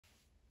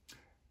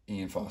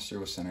Ian Foster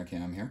with Center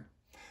Cam here.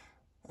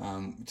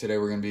 Today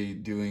we're going to be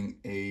doing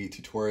a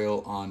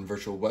tutorial on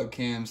virtual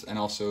webcams and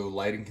also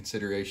lighting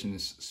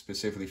considerations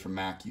specifically for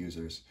Mac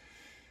users.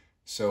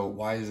 So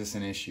why is this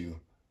an issue?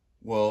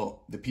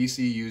 Well, the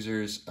PC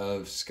users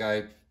of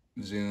Skype,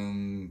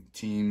 Zoom,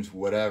 Teams,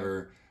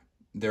 whatever,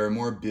 there are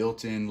more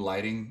built-in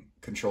lighting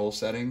control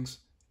settings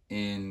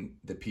in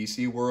the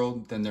PC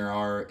world than there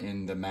are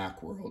in the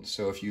Mac world.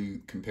 So if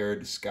you compare it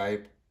to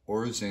Skype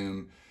or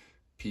Zoom,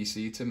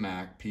 PC to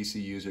Mac,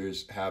 PC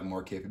users have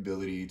more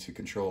capability to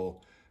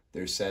control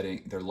their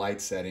light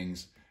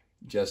settings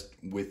just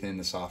within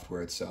the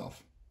software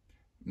itself.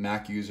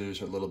 Mac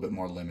users are a little bit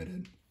more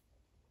limited.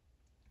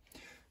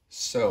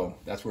 So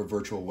that's where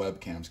virtual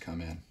webcams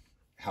come in.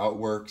 How it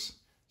works,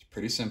 it's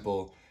pretty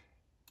simple.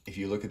 If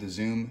you look at the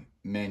Zoom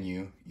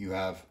menu, you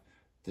have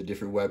the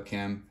different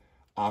webcam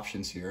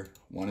options here.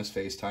 One is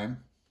FaceTime.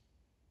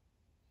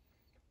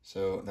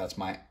 So that's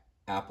my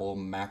Apple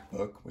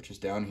MacBook, which is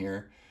down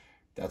here.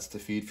 That's the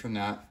feed from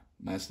that.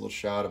 Nice little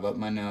shot of up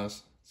my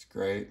nose. It's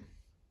great.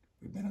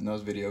 We've been on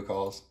those video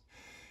calls.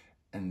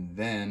 And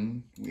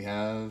then we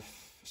have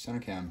Center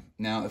Cam.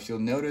 Now, if you'll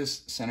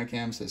notice, Center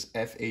Cam says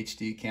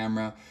FHD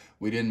camera.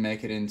 We didn't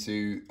make it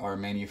into our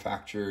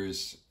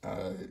manufacturer's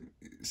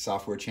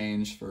software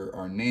change for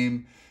our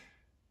name.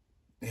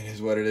 It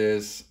is what it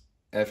is.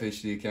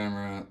 FHD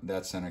camera,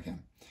 that's Center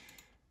Cam.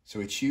 So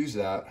we choose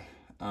that.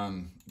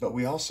 But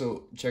we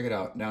also, check it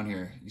out down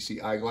here. You see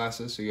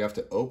iGlasses, so you have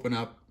to open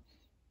up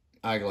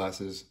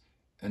iGlasses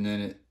and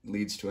then it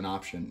leads to an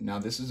option. Now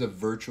this is a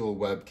virtual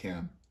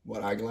webcam.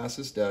 What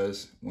iGlasses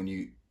does, when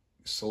you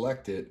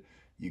select it,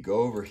 you go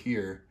over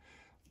here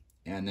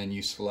and then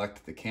you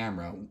select the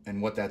camera.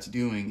 And what that's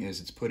doing is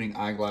it's putting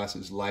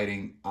iGlasses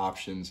lighting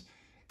options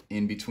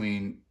in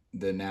between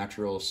the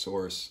natural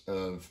source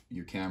of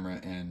your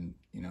camera and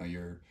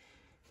your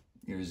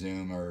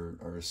Zoom or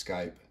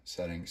Skype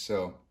settings.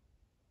 So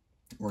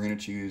we're gonna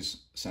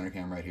choose Center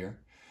Cam right here.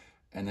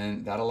 And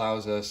then that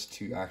allows us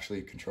to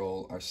actually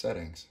control our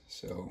settings.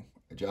 So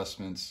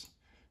adjustments,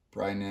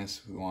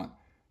 brightness, we want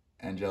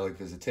angelic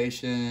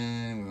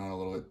visitation, we want a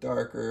little bit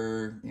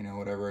darker,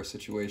 whatever our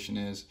situation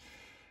is.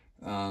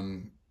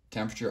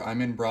 Temperature,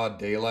 I'm in broad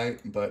daylight,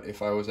 but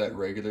if I was at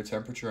regular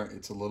temperature,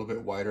 it's a little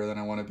bit whiter than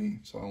I want to be.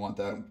 So I want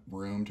that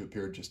room to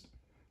appear just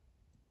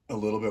a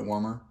little bit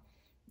warmer.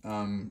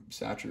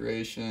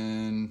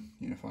 Saturation,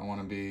 if I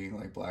want to be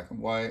like black and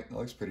white, that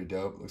looks pretty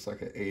dope. It looks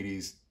like an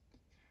 80s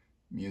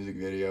music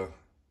video.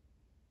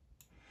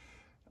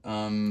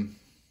 Or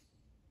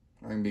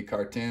it can be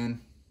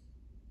cartoon,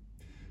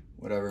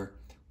 whatever.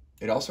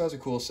 It also has a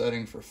cool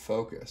setting for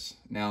focus.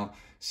 Now,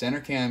 Center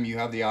Cam, you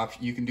have the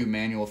option, you can do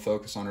manual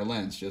focus on our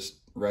lens, just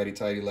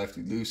righty-tighty,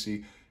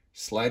 lefty-loosey.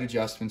 Slight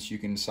adjustments, you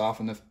can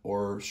soften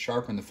or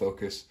sharpen the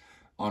focus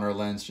on our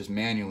lens just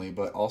manually,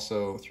 but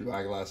also through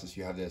iGlasses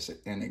you have this.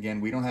 And again,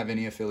 we don't have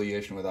any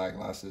affiliation with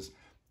iGlasses.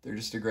 They're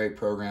just a great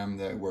program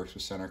that works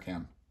with Center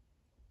Cam.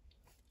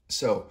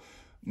 So,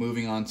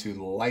 moving on to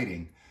the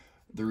lighting.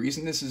 The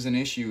reason this is an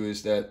issue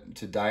is that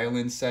to dial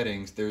in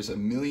settings, there's a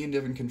million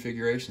different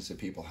configurations that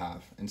people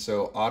have. And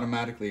so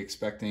automatically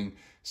expecting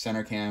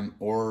Center Cam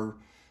or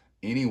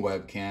any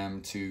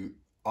webcam to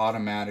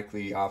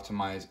automatically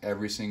optimize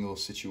every single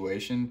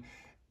situation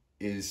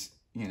is,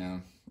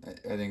 I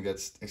think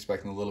that's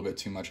expecting a little bit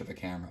too much of a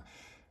camera.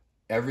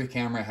 Every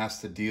camera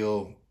has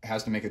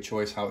to make a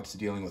choice how it's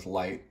dealing with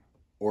light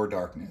or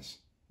darkness,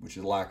 which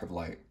is lack of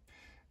light.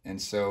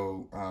 And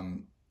so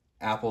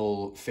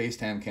Apple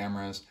FaceTime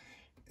cameras,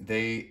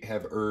 they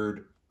have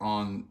erred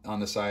on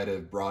the side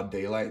of broad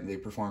daylight. They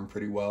perform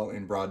pretty well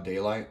in broad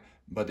daylight,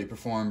 but they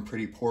perform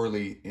pretty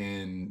poorly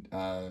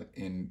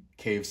in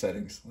cave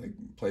settings, like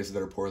places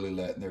that are poorly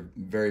lit. They're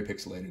very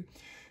pixelated.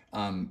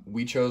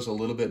 We chose a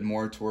little bit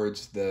more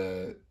towards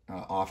the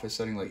office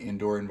setting, like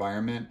indoor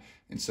environment,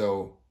 and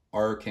so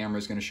our camera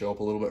is going to show up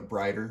a little bit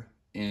brighter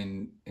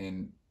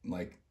in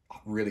like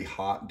really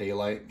hot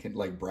daylight,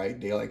 like bright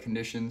daylight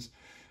conditions.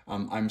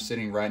 I'm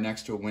sitting right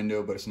next to a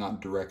window, but it's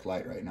not direct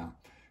light right now.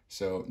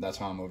 So that's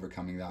how I'm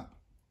overcoming that.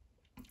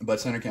 But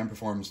Center Cam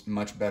performs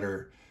much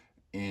better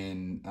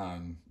in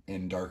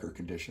darker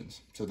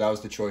conditions. So that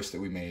was the choice that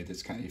we made.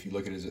 It's kind of, if you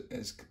look at it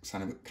as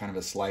kind of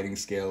a sliding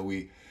scale,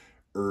 we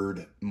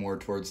erred more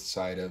towards the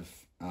side of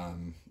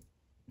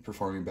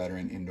performing better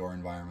in indoor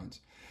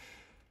environments.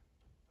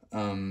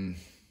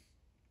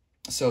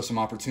 So some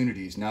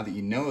opportunities. Now that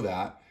you know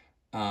that,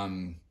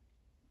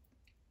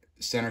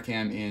 Center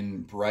Cam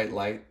in bright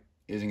light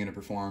isn't going to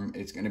perform.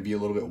 It's going to be a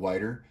little bit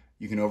whiter.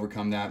 You can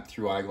overcome that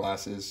through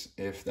iGlasses.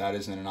 If that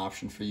isn't an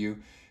option for you,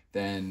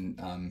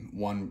 then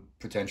one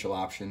potential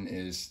option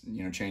is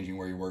changing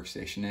where your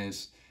workstation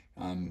is.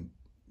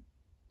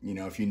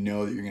 If you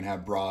know that you're going to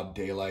have broad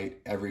daylight,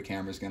 every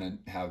camera is going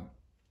to have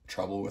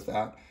trouble with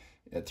that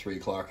at 3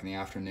 o'clock in the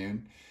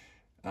afternoon.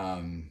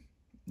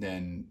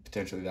 Then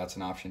potentially that's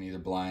an option. Either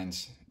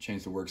blinds,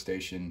 change the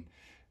workstation.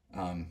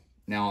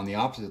 Now on the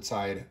opposite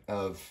side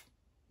of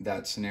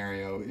that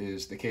scenario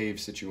is the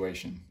cave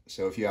situation.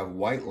 So if you have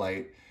white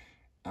light,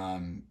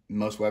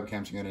 most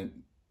webcams are going to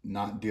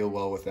not deal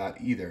well with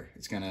that either.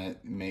 It's gonna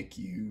make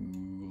you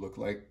look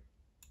like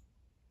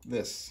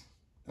this.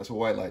 That's what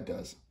white light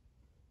does.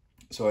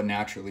 So it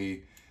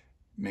naturally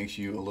makes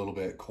you a little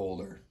bit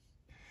colder,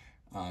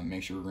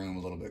 makes your room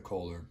a little bit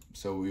colder.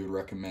 So we would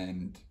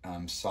recommend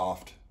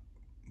soft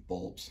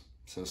bulbs,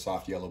 so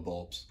soft yellow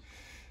bulbs.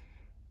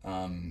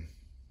 And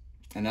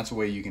that's a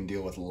way you can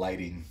deal with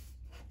lighting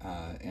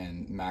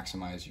and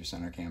maximize your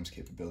center cam's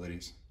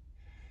capabilities.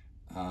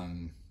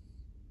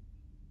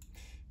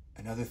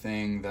 Another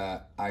thing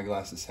that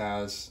iGlasses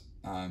has,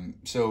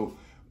 so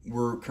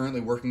we're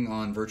currently working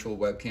on virtual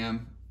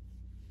webcam,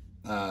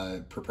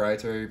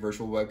 proprietary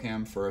virtual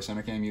webcam for our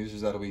center cam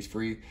users. That'll be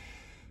free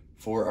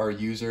for our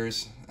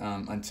users.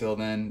 Until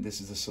then,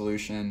 this is the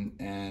solution,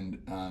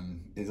 and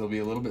it'll be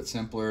a little bit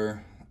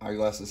simpler.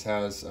 iGlasses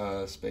has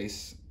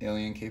space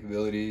alien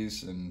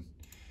capabilities and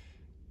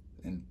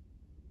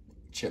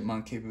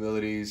chipmunk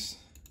capabilities,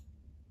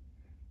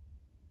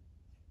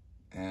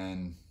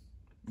 and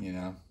you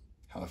know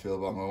how I feel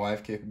about my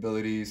wife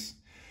capabilities.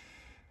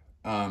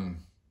 I'm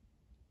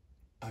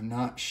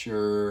not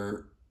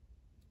sure,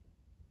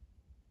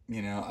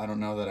 I don't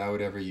know that I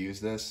would ever use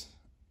this.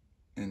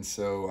 And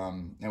so,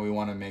 and we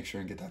want to make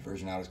sure and get that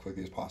version out as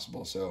quickly as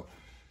possible. So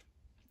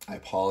I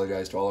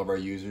apologize to all of our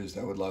users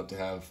that would love to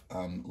have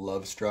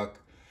Love Struck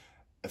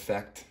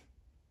effect,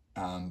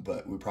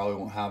 but we probably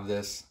won't have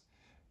this.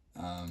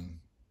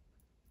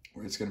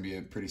 It's going to be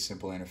a pretty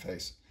simple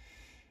interface.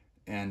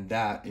 And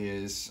that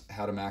is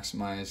how to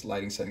maximize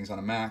lighting settings on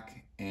a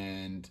Mac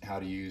and how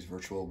to use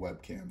virtual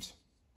webcams.